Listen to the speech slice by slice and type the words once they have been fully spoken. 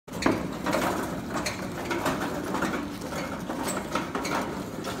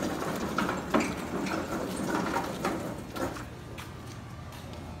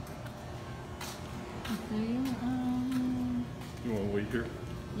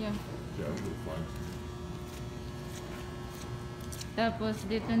Yeah. Yeah, we'll find. Tapos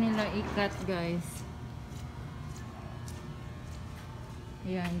dito nila i-cut, guys.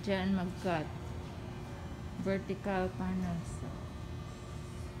 Yan, dyan mag-cut. Vertical panels.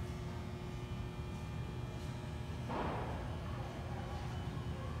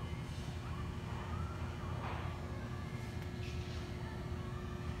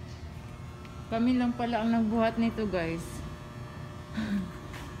 Kami lang pala ang nagbuhat nito, guys.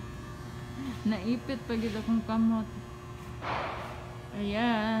 Naipit pag ito akong kamot.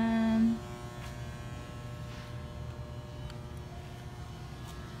 Ayan.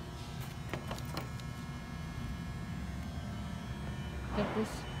 Tapos,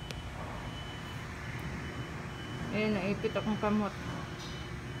 ayan, naipit akong kamot.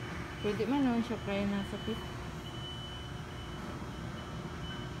 Pwede man naman siya kaya nasakit.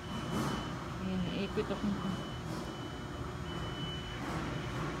 Ayan, naipit akong kamot.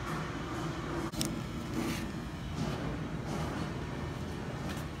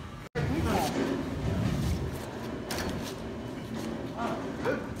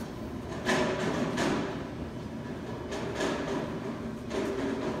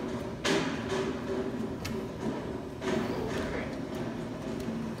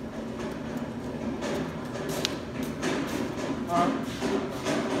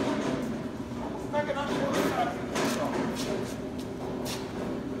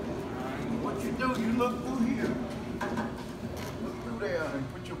 What you do, you look through here. Look through there and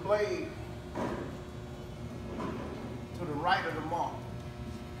put your blade to the right of the mark.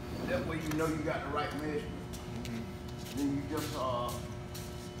 That way you know you got the right measurement. Then you just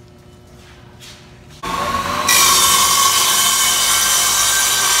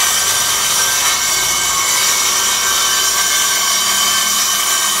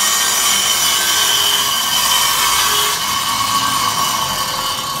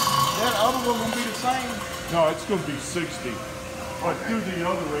gonna be the same? No, it's gonna be 60. But do the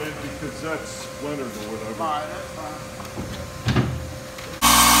other end because that's splintered or whatever. Alright, that's fine.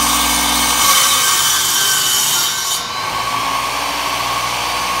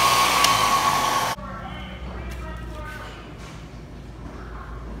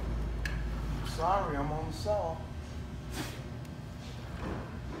 Sorry, I'm on the saw.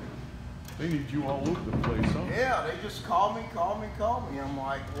 They need you all over the place, huh? Yeah, they just call me. I'm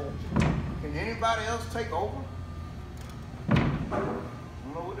like, well, can anybody else take over? I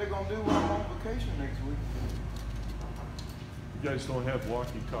don't know what they're gonna do when I'm on vacation next week. You guys don't have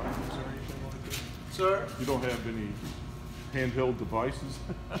walkie-talkies or anything like that? Sir? You don't have any handheld devices?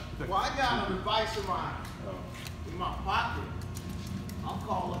 Well, I got a device in my pocket. I'll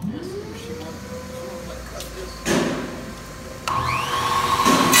call up this if she wants to cut this.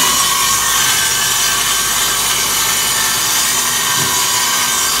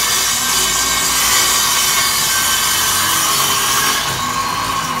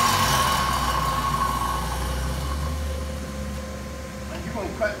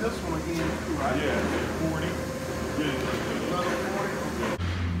 Cut this one again too, right? Yeah, 40. Yeah. Another 40.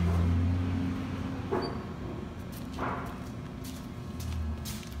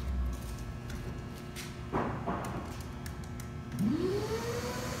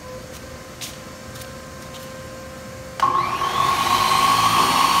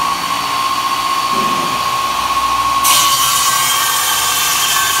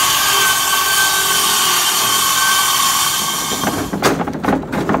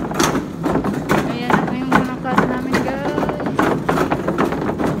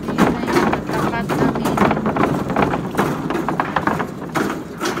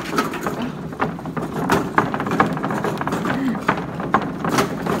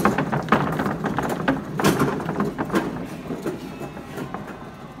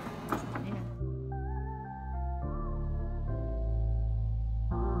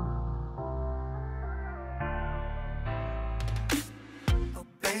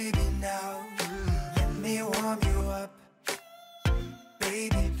 Baby, now let me warm you up.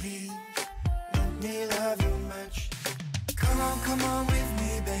 Baby, please let me love you much. Come on with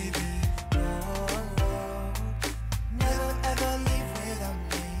me, baby. Oh, oh. Never ever leave without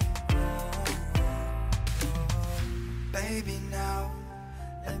me. Oh, oh, oh. Baby, now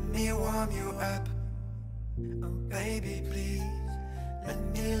let me warm you up. Oh, baby, please let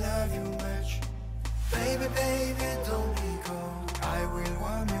me love you much. Baby, baby, don't be cold. I will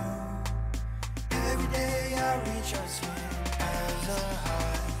warm you. Every day I reach out sweet as a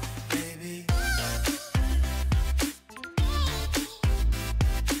heart.